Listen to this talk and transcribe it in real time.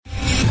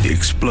The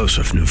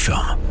explosive new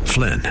film,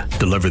 Flynn,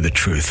 deliver the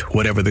truth,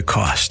 whatever the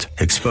cost,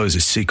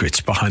 exposes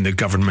secrets behind the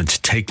government's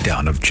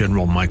takedown of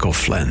General Michael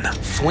Flynn.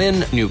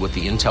 Flynn knew what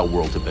the intel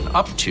world had been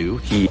up to.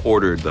 He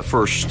ordered the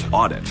first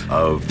audit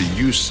of the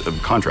use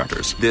of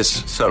contractors.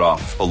 This set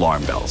off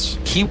alarm bells.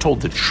 He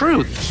told the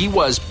truth. He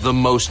was the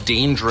most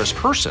dangerous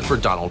person for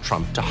Donald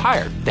Trump to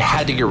hire. They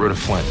had to get rid of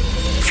Flynn.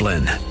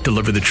 Flynn,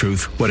 deliver the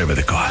truth, whatever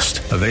the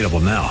cost. Available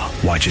now.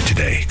 Watch it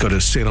today. Go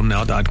to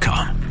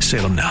salemnow.com.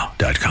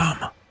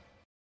 salemnow.com.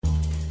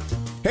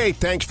 Hey,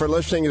 thanks for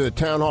listening to the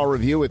Town Hall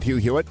Review with Hugh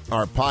Hewitt.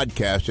 Our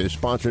podcast is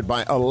sponsored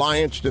by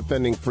Alliance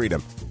Defending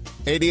Freedom.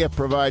 ADF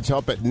provides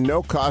help at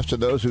no cost to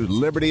those whose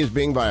liberty is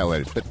being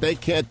violated, but they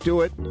can't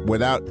do it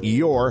without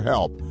your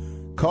help.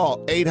 Call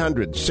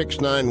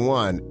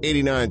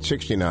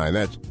 800-691-8969.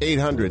 That's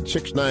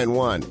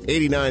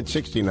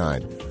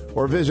 800-691-8969.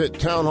 Or visit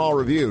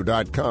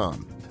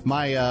townhallreview.com.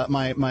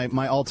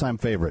 My all-time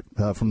favorite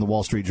from the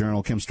Wall Street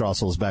Journal, Kim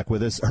Strassel, is back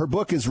with us. Her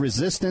book is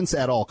Resistance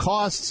at All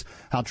Costs,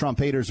 How Trump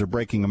Haters Are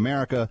Breaking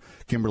America.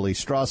 Kimberley,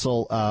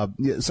 Strassel.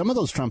 Some of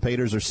those Trump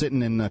haters are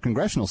sitting in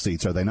congressional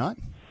seats, are they not?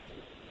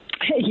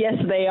 Yes,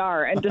 they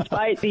are. And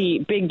despite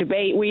the big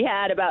debate we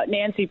had about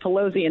Nancy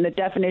Pelosi and the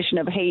definition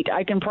of hate,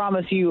 I can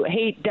promise you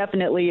hate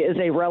definitely is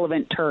a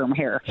relevant term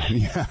here.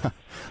 Yeah,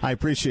 I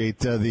appreciate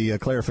the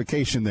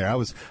clarification there. I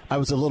was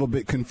a little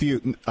bit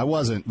confused. I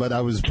wasn't, but I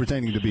was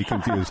pretending to be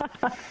confused.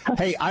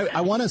 Hey,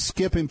 I want to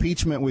skip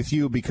impeachment with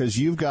you because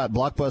you've got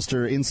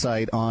blockbuster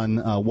insight on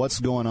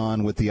what's going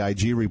on with the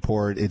IG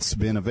report. It's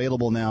been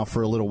available now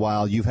for a little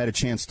while. You've had a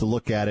chance to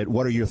look at it.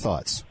 What are your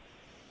thoughts?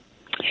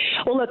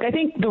 Well, look, I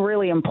think the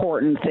really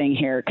important thing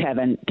here,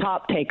 Kevin,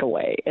 top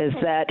takeaway, is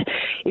that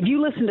if you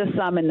listen to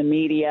some in the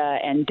media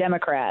and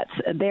Democrats,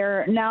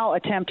 they're now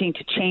attempting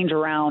to change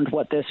around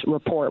what this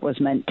report was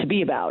meant to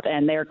be about.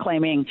 And they're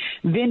claiming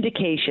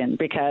vindication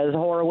because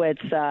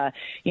Horowitz, the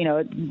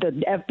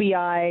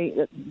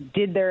FBI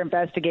did their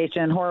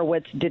investigation. And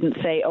Horowitz didn't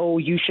say, oh,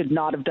 you should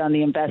not have done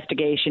the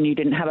investigation. You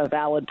didn't have a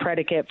valid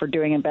predicate for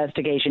doing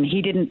investigation.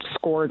 He didn't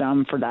score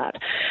them for that.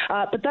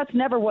 But that's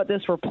never what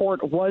this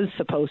report was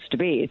supposed to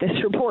be. This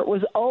report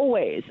was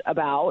always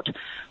about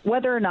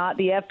whether or not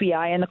the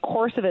FBI, in the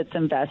course of its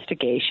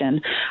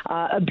investigation,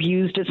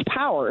 abused its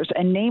powers,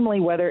 and namely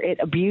whether it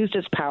abused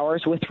its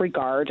powers with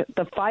regard to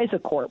the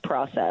FISA court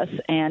process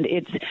and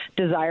its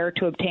desire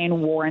to obtain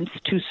warrants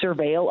to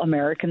surveil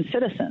American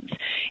citizens.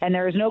 And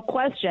there is no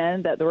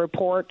question that the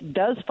report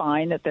does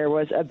find that there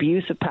was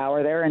abuse of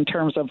power there in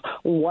terms of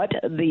what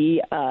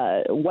the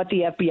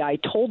FBI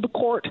told the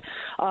court,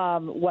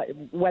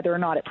 whether or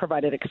not it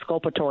provided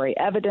exculpatory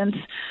evidence,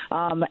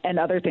 and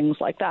other things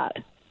like that.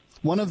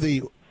 One of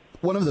the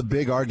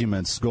big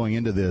arguments going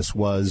into this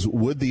was,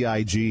 would the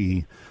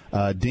IG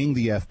ding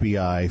the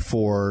FBI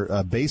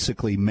for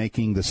basically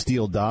making the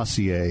Steele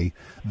dossier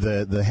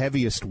the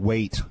heaviest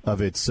weight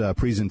of its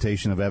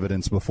presentation of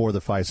evidence before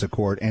the FISA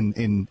court? And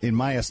in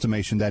my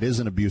estimation, that is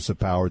an abuse of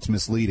power. It's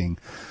misleading.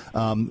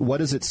 What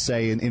does it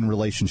say in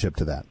relationship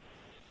to that?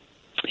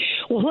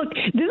 Well, look,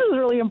 this is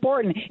really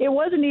important. It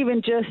wasn't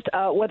even just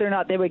whether or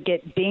not they would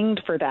get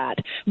dinged for that,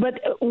 but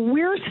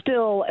we're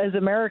still, as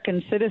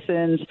American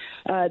citizens,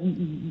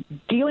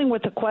 dealing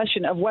with the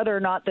question of whether or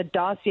not the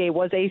dossier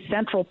was a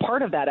central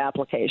part of that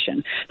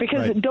application.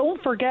 Because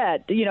Don't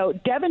forget,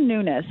 Devin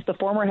Nunes, the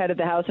former head of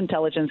the House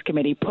Intelligence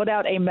Committee, put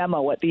out a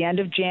memo at the end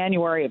of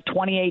January of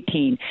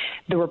 2018.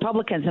 The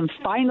Republicans have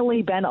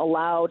finally been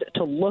allowed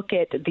to look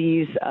at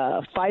these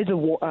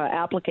FISA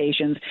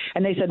applications,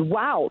 and they said,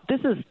 wow, this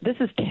is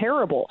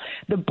terrible.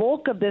 The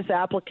bulk of this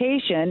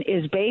application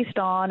is based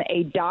on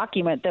a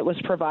document that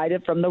was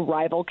provided from the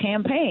rival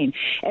campaign.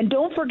 And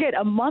don't forget,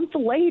 a month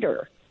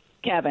later,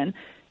 Kevin,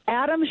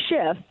 Adam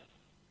Schiff,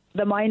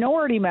 the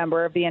minority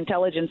member of the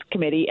Intelligence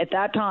Committee at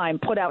that time,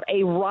 put out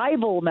a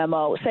rival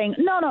memo saying,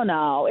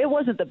 no, it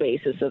wasn't the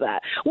basis of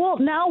that. Well,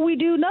 now we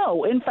do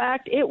know. In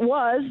fact, it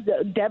was.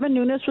 Devin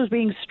Nunes was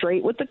being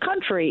straight with the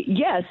country.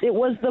 Yes, it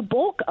was the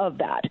bulk of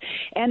that.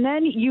 And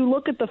then you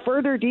look at the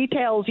further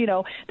details.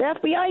 The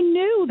FBI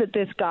knew that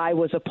this guy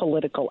was a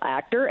political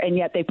actor, and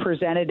yet they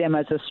presented him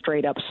as a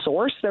straight-up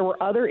source. There were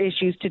other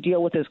issues to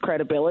deal with his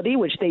credibility,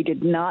 which they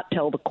did not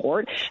tell the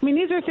court. I mean,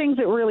 these are things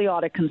that really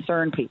ought to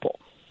concern people.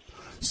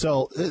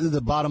 So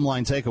the bottom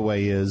line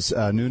takeaway is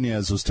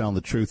Nunes was telling the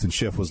truth and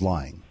Schiff was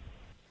lying.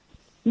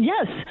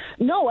 Yes.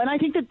 No, and I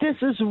think that this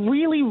is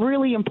really,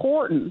 really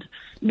important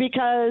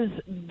because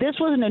this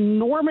was an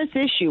enormous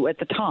issue at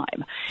the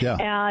time. Yeah.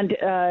 And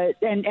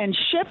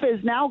Schiff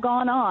has now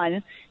gone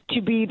on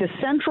to be the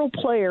central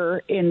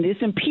player in this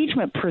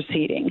impeachment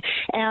proceeding.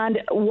 And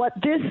what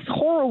this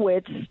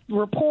Horowitz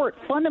report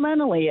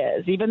fundamentally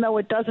is, even though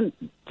it doesn't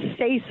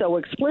say so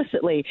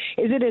explicitly,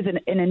 is it is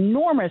an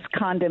enormous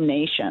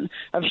condemnation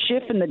of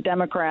Schiff and the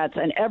Democrats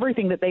and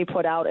everything that they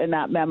put out in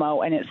that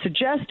memo. And it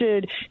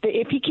suggested that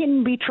if he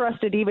can be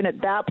trusted even at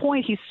that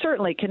point, he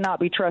certainly cannot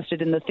be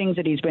trusted in the things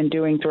that he's been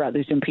doing throughout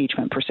these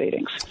impeachment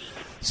proceedings.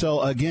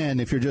 So, again,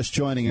 if you're just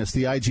joining us,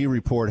 the IG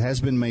report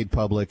has been made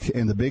public,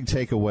 and the big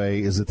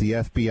takeaway is that the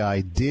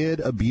FBI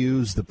did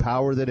abuse the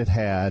power that it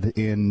had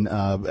in,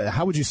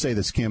 how would you say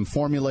this, Kim,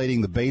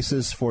 formulating the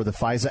basis for the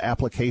FISA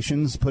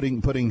applications,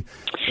 putting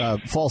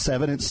false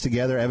evidence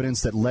together,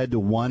 evidence that led to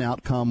one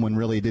outcome when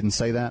really it didn't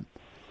say that?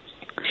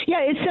 Yeah,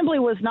 it simply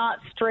was not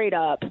straight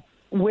up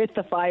with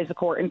the FISA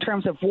court in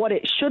terms of what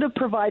it should have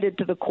provided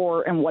to the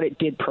court and what it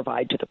did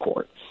provide to the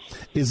court.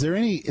 Is there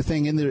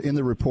anything in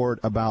the report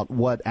about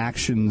what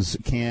actions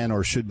can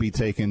or should be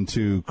taken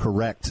to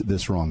correct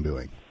this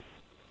wrongdoing?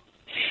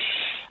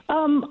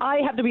 I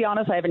have to be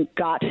honest, I haven't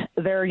got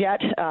there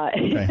yet.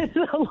 Okay. It's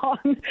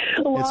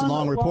a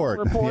long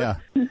report. Yeah.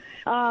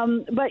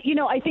 But,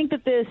 I think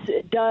that this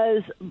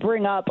does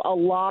bring up a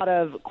lot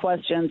of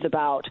questions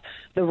about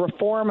the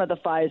reform of the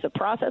FISA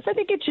process. I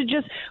think it should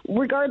just,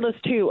 regardless,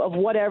 too, of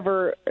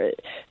whatever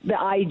the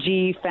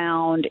IG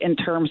found in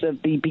terms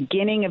of the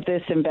beginning of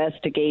this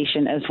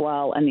investigation as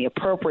well and the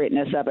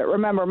appropriateness of it.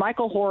 Remember,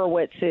 Michael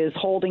Horowitz is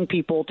holding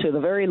people to the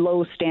very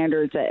low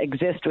standards that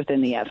exist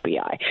within the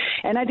FBI.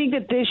 And I think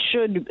that this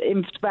should,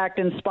 in fact,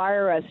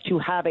 inspire us to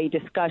have a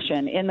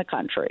discussion in the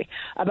country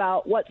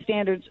about what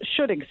standards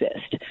should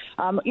exist.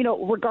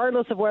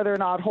 Regardless of whether or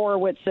not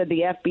Horowitz said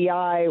the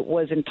FBI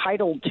was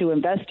entitled to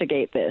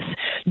investigate this,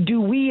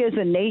 do we as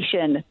a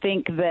nation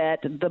think that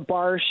the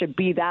bar should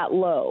be that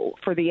low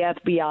for the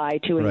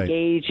FBI to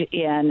engage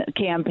in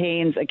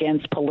campaigns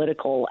against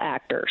political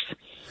actors?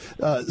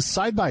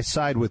 Side by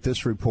side with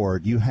this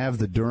report, you have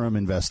the Durham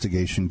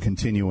investigation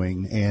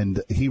continuing,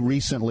 and he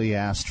recently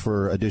asked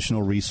for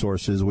additional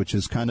resources, which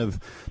is kind of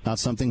not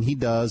something he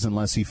does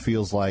unless he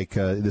feels like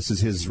this is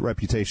his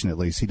reputation, at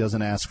least. He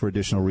doesn't ask for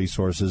additional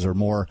resources or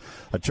more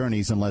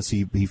attorneys unless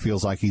he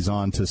feels like he's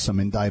on to some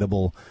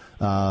indictable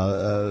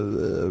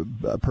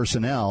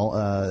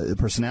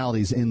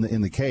personalities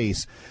in the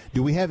case.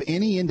 Do we have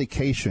any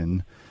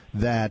indication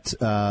that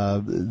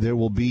there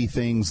will be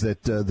things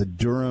that the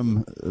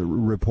Durham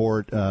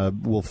report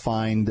will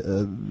find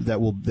that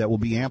will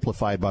be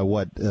amplified by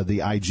what the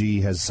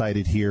IG has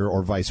cited here,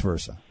 or vice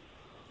versa?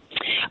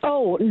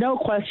 Oh, no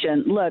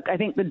question. Look, I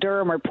think the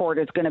Durham report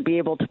is going to be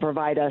able to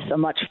provide us a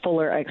much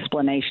fuller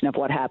explanation of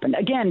what happened.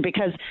 Again,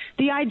 because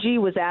the IG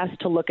was asked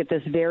to look at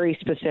this very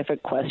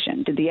specific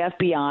question. Did the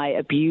FBI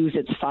abuse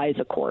its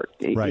FISA court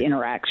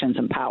interactions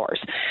and powers?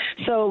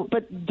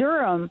 But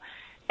Durham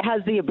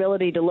has the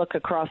ability to look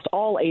across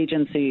all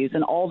agencies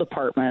and all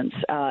departments,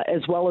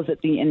 as well as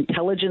at the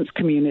intelligence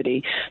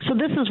community. So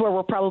this is where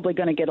we're probably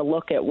going to get a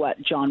look at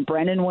what John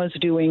Brennan was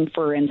doing,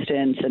 for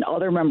instance, and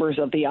other members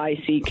of the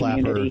IC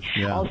community. Clapper,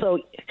 yeah. Also,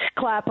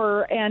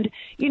 Clapper and,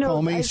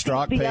 Comey,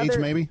 Strzok, Page,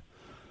 maybe?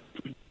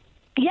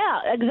 Yeah,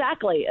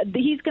 exactly.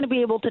 He's going to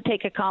be able to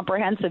take a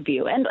comprehensive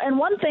view. And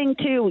one thing,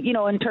 too,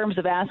 in terms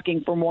of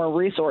asking for more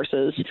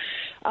resources,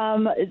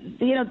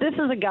 this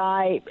is a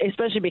guy,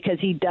 especially because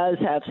he does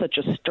have such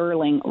a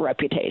sterling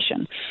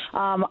reputation.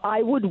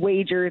 I would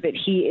wager that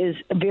he is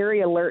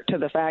very alert to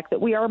the fact that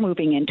we are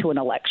moving into an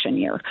election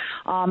year,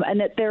 and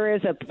that there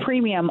is a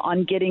premium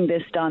on getting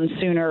this done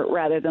sooner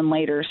rather than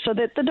later, so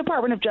that the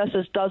Department of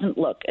Justice doesn't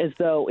look as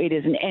though it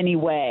is in any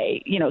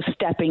way,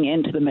 stepping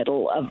into the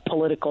middle of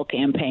political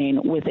campaign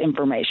with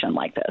information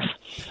like this.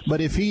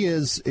 But if he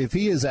is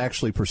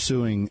actually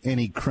pursuing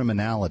any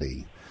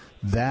criminality,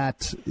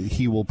 that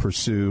he will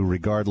pursue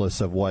regardless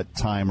of what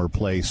time or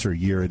place or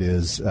year it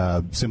is,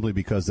 simply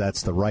because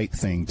that's the right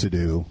thing to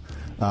do.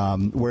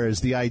 Whereas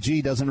the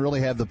IG doesn't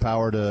really have the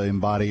power to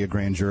embody a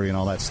grand jury and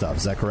all that stuff.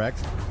 Is that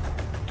correct?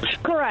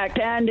 Correct.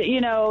 And,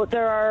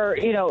 there are,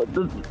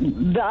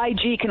 the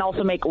IG can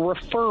also make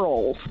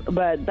referrals,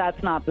 but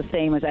that's not the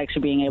same as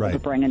actually being able to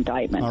bring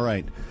indictments. All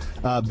right.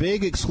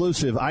 Big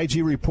exclusive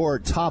IG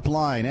report, top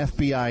line.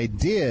 FBI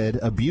did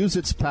abuse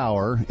its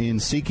power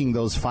in seeking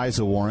those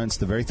FISA warrants.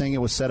 The very thing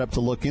it was set up to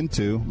look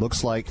into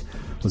looks like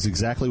was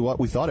exactly what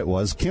we thought it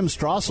was. Kim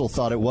Strassel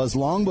thought it was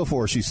long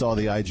before she saw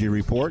the IG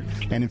report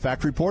and, in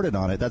fact, reported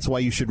on it. That's why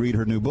you should read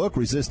her new book,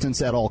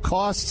 Resistance at All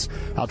Costs,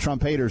 How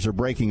Trump Haters Are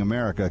Breaking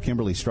America.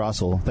 Kimberley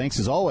Strassel, thanks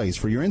as always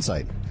for your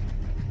insight.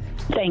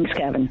 Thanks,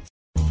 Kevin.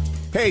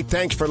 Hey,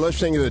 thanks for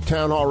listening to the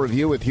Town Hall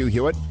Review with Hugh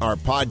Hewitt. Our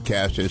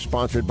podcast is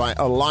sponsored by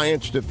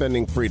Alliance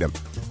Defending Freedom.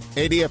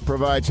 ADF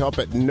provides help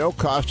at no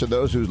cost to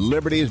those whose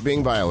liberty is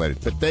being violated,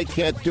 but they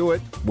can't do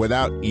it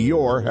without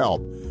your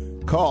help.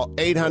 Call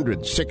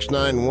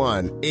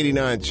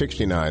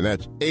 800-691-8969.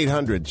 That's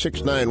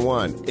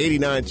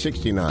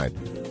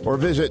 800-691-8969. Or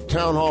visit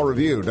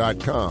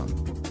townhallreview.com.